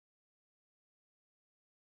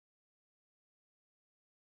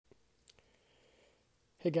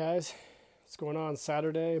Hey guys, what's going on?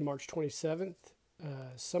 Saturday, March 27th.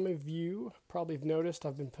 Some of you probably have noticed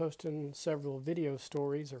I've been posting several video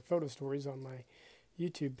stories or photo stories on my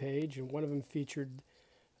YouTube page, and one of them featured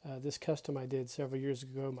this custom I did several years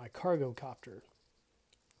ago, my cargo copter.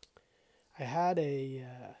 I had a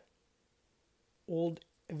old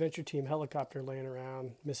Adventure Team helicopter laying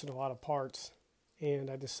around, missing a lot of parts, and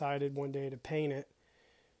I decided one day to paint it,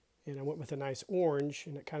 and I went with a nice orange,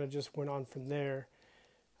 and it kind of just went on from there.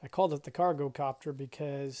 I called it the cargo copter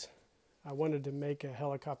because I wanted to make a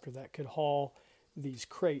helicopter that could haul these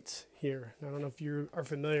crates here. Now, I don't know if you are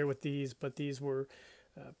familiar with these, but these were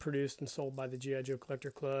produced and sold by the G.I. Joe Collector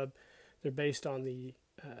Club. They're based on the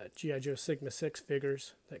G.I. Joe Sigma 6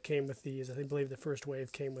 figures that came with these. I believe the first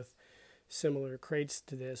wave came with similar crates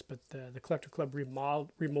to this, but the Collector Club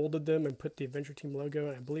remolded them and put the Adventure Team logo,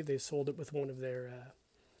 and I believe they sold it with one of their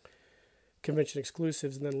convention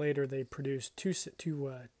exclusives, and then later they produced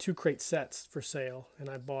two crate sets for sale, and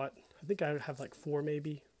I think I have like four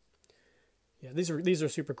maybe. Yeah, these are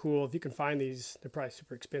super cool. If you can find these, they're probably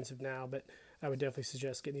super expensive now, but I would definitely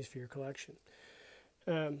suggest getting these for your collection.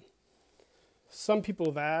 Some people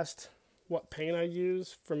have asked what paint I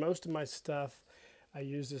use. For most of my stuff, I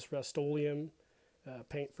use this Rust-Oleum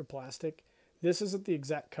paint for plastic. This isn't the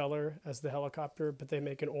exact color as the helicopter, but they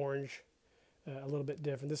make an orange a little bit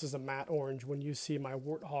different. This is a matte orange. When you see my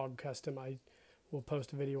Warthog custom, I will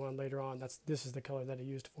post a video on later on. This is the color that I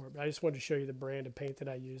used for it. But I just wanted to show you the brand of paint that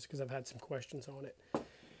I use because I've had some questions on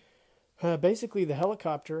it. Basically, the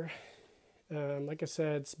helicopter, like I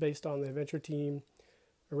said, it's based on the Adventure Team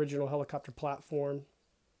original helicopter platform.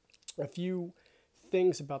 A few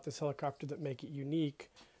things about this helicopter that make it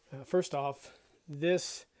unique. First off,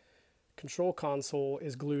 this control console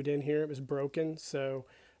is glued in here. It was broken, so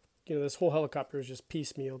this whole helicopter is just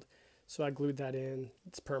piecemealed, so I glued that in.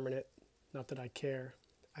 It's permanent, not that I care.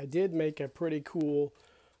 I did make a pretty cool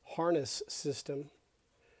harness system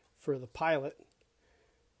for the pilot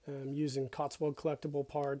using Cotswold collectible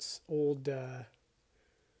parts, old,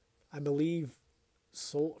 I believe,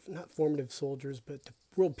 not formative soldiers, but the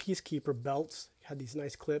World Peacekeeper belts had these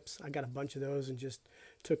nice clips. I got a bunch of those and just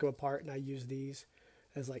took them apart, and I used these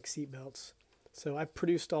as like seat belts. So I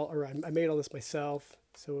made all this myself.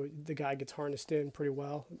 So the guy gets harnessed in pretty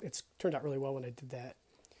well. It's turned out really well when I did that.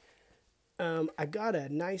 I got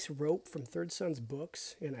a nice rope from Third Son's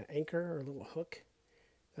books and an anchor or a little hook.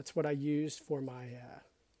 That's what I used for my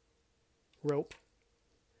rope.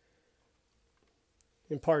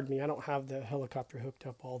 And pardon me, I don't have the helicopter hooked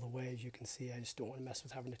up all the way, as you can see. I just don't want to mess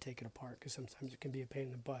with having to take it apart because sometimes it can be a pain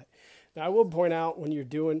in the butt. Now, I will point out when you're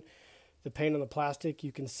doing the paint on the plastic,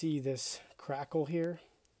 you can see this crackle here.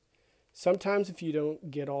 Sometimes if you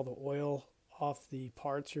don't get all the oil off the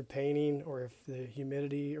parts you're painting, or if the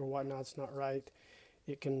humidity or whatnot's not right,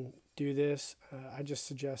 it can do this. I just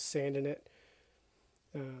suggest sanding it,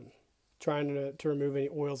 trying to remove any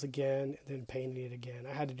oils again, and then painting it again.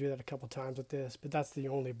 I had to do that a couple times with this, but that's the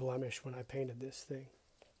only blemish when I painted this thing.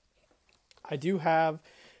 I do have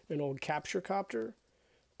an old capture copter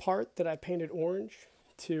part that I painted orange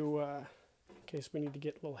to, in case we need to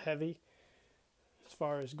get a little heavy as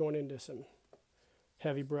far as going into some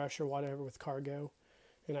heavy brush or whatever with cargo.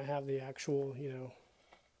 And I have the actual,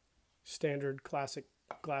 standard classic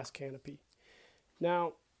glass canopy.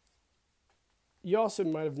 Now, you also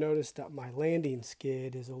might have noticed that my landing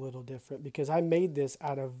skid is a little different because I made this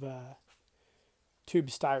out of tube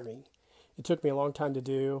styrene. It took me a long time to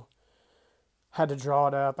do. Had to draw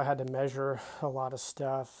it up. I had to measure a lot of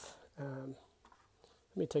stuff. Let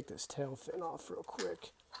me take this tail fin off real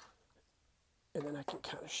quick, and then I can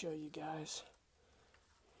kind of show you guys.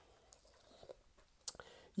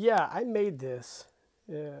 Yeah, I made this.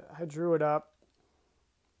 I drew it up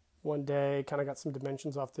one day, kind of got some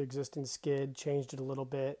dimensions off the existing skid, changed it a little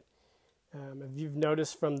bit. If you've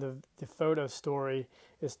noticed from the photo story,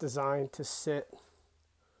 it's designed to sit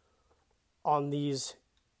on these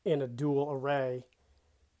in a dual array.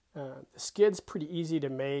 The skid's pretty easy to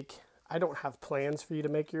make. I don't have plans for you to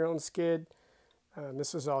make your own skid.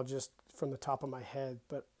 This is all just from the top of my head,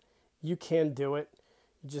 but you can do it.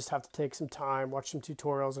 You just have to take some time, watch some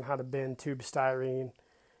tutorials on how to bend tube styrene,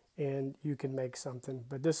 and you can make something.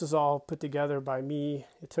 But this is all put together by me.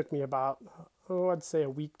 It took me about, I'd say a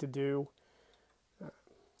week to do.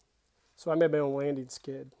 So I made my own landing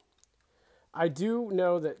skid. I do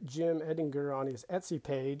know that Jim Edinger on his Etsy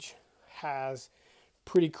page has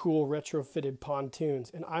pretty cool retrofitted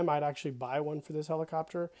pontoons, and I might actually buy one for this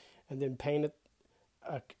helicopter and then paint it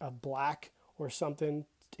a black or something,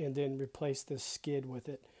 and then replace this skid with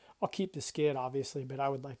it. I'll keep the skid obviously, but I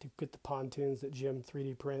would like to get the pontoons that Jim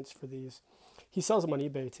 3D prints for these. He sells them on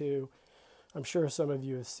eBay too. I'm sure some of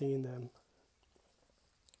you have seen them.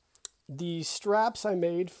 The straps I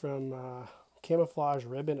made from camouflage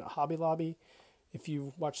ribbon at Hobby Lobby. If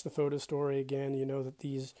you watch the photo story again, you know that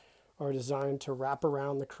these are designed to wrap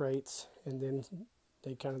around the crates, and then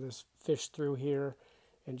they kind of just fish through here,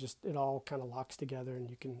 and just it all kind of locks together, and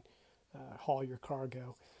you can haul your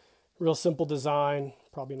cargo. Real simple design,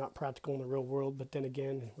 probably not practical in the real world, but then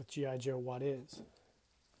again, with G.I. Joe, what is?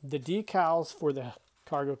 The decals for the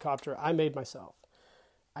cargo copter I made myself.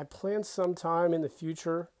 I plan sometime in the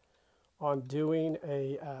future on doing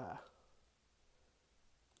a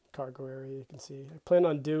cargo area, you can see. I plan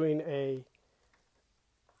on doing a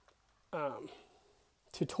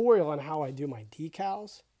tutorial on how I do my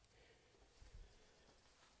decals.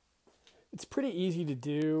 It's pretty easy to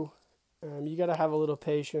do. You got to have a little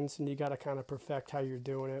patience, and you got to kind of perfect how you're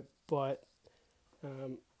doing it. But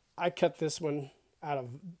I cut this one's out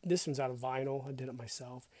of vinyl. I did it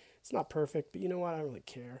myself. It's not perfect, but you know what? I don't really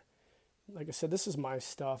care. Like I said, this is my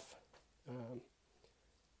stuff.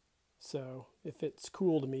 So if it's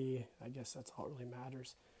cool to me, I guess that's all that really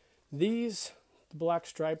matters. The black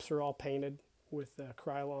stripes are all painted with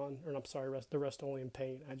Krylon, or I'm sorry, the Rust-Oleum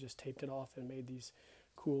paint. I just taped it off and made these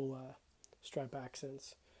cool stripe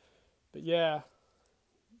accents. But yeah,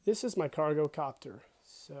 this is my cargo copter.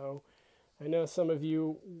 So I know some of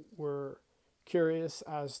you were curious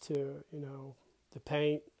as to, the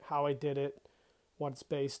paint, how I did it, what it's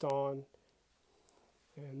based on.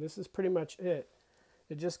 And this is pretty much it.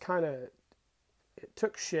 It just it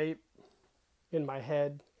took shape in my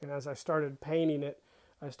head. And as I started painting it,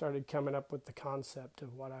 I started coming up with the concept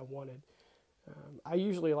of what I wanted. I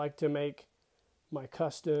usually like to make my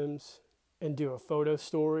customs and do a photo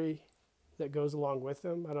story that goes along with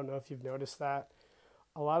them. I don't know if you've noticed that.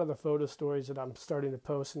 A lot of the photo stories that I'm starting to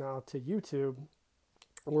post now to YouTube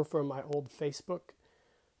were from my old Facebook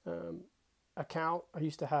account. I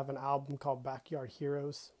used to have an album called Backyard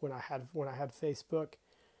Heroes when I had Facebook,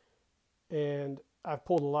 and I've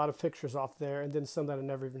pulled a lot of pictures off there, and then some that I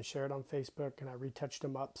never even shared on Facebook, and I retouched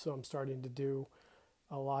them up. So I'm starting to do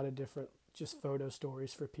a lot of different just photo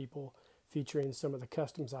stories for people, featuring some of the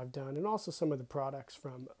customs I've done, and also some of the products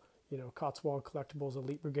from Cotswold Collectibles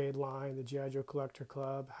Elite Brigade line, the G.I. Joe Collector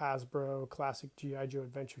Club, Hasbro, Classic G.I. Joe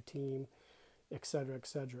Adventure Team, etc.,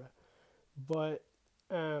 etc. But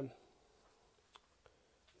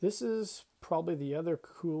this is probably the other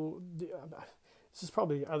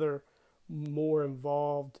more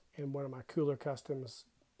involved in one of my cooler customs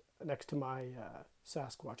next to my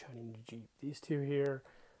Sasquatch hunting Jeep. These two here,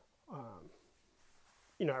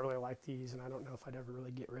 I really like these, and I don't know if I'd ever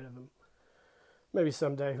really get rid of them. Maybe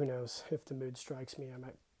someday, who knows? If the mood strikes me, I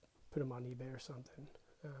might put them on eBay or something.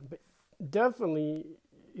 But definitely,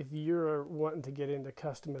 if you're wanting to get into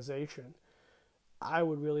customization, I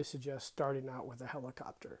would really suggest starting out with a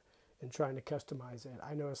helicopter and trying to customize it.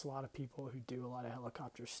 I notice a lot of people who do a lot of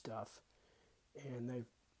helicopter stuff, and they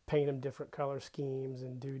paint them different color schemes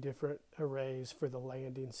and do different arrays for the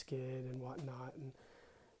landing skid and whatnot. And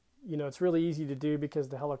it's really easy to do because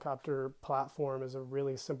the helicopter platform is a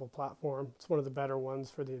really simple platform. It's one of the better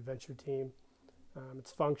ones for the adventure team.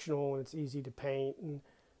 It's functional and it's easy to paint, and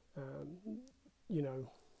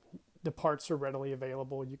the parts are readily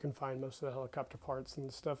available. You can find most of the helicopter parts, and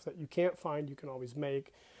the stuff that you can't find you can always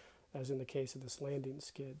make, as in the case of this landing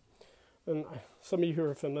skid. And some of you who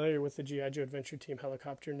are familiar with the G.I. Joe Adventure Team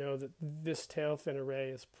helicopter know that this tail fin array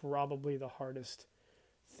is probably the hardest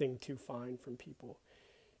thing to find from people.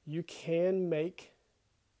 You can make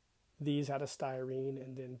these out of styrene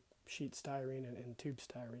and then sheet styrene and tube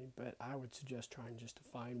styrene, but I would suggest trying just to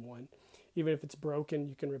find one. Even if it's broken,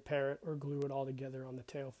 you can repair it or glue it all together on the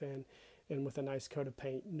tail fin, and with a nice coat of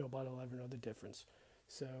paint, nobody will ever know the difference.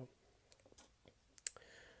 So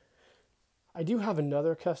I do have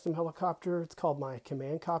another custom helicopter. It's called my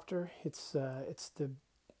Command Copter. It's the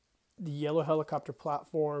yellow helicopter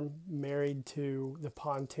platform married to the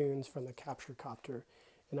pontoons from the Capture Copter.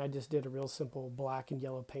 And I just did a real simple black and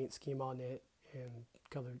yellow paint scheme on it, and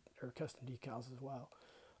colored or custom decals as well.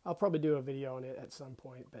 I'll probably do a video on it at some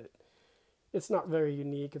point, but it's not very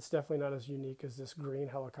unique. It's definitely not as unique as this green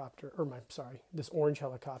helicopter, this orange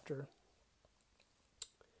helicopter.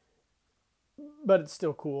 But it's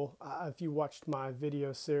still cool. If you watched my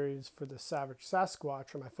video series for the Savage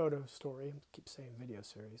Sasquatch, or my photo story, I keep saying video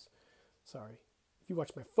series, sorry. If you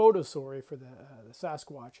watch my photo story for the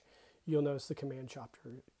Sasquatch, you'll notice the Command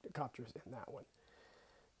Copters in that one.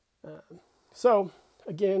 So,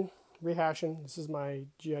 again, rehashing, this is my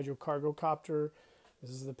G.I. Joe Cargo Copter. This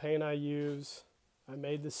is the paint I use. I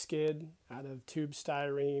made the skid out of tube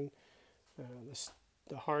styrene.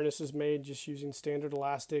 The harness is made just using standard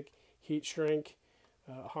elastic, heat shrink,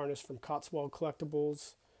 harness from Cotswold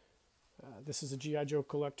Collectibles. This is a G.I. Joe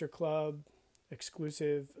Collector Club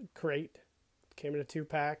exclusive crate. Came in a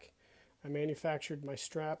 2-pack. I manufactured my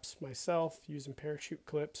straps myself using parachute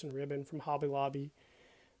clips and ribbon from Hobby Lobby.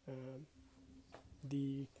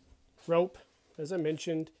 The rope, as I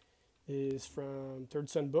mentioned, is from Third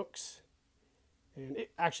Son Books. And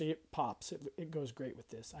it pops. It goes great with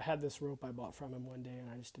this. I had this rope I bought from him one day and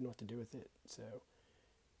I just didn't know what to do with it. So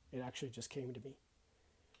it actually just came to me.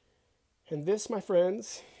 And this, my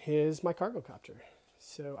friends, is my cargo copter.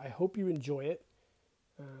 So I hope you enjoy it.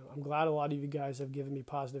 I'm glad a lot of you guys have given me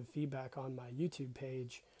positive feedback on my YouTube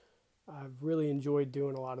page. I've really enjoyed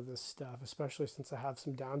doing a lot of this stuff, especially since I have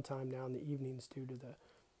some downtime now in the evenings due to the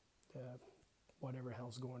whatever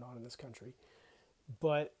hell's going on in this country.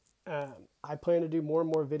 But I plan to do more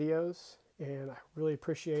and more videos, and I really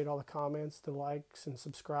appreciate all the comments, the likes, and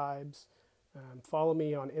subscribes. Follow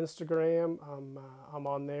me on Instagram. I'm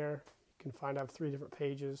on there. You can find out 3 different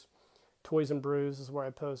pages. Toys and Brews is where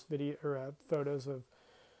I post video or photos of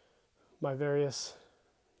my various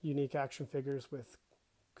unique action figures with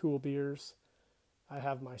cool beers. I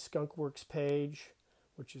have my Skunk Works page,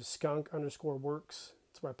 which is skunk_works.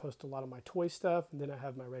 It's where I post a lot of my toy stuff. And then I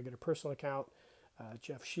have my regular personal account,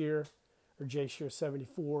 Jeff Shear, or J Shear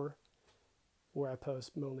 74, where I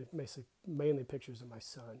post mainly pictures of my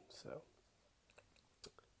son. So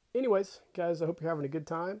anyways, guys, I hope you're having a good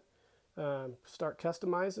time. Start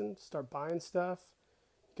customizing, start buying stuff.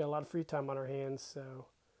 Got a lot of free time on our hands, so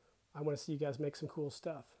I want to see you guys make some cool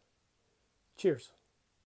stuff. Cheers.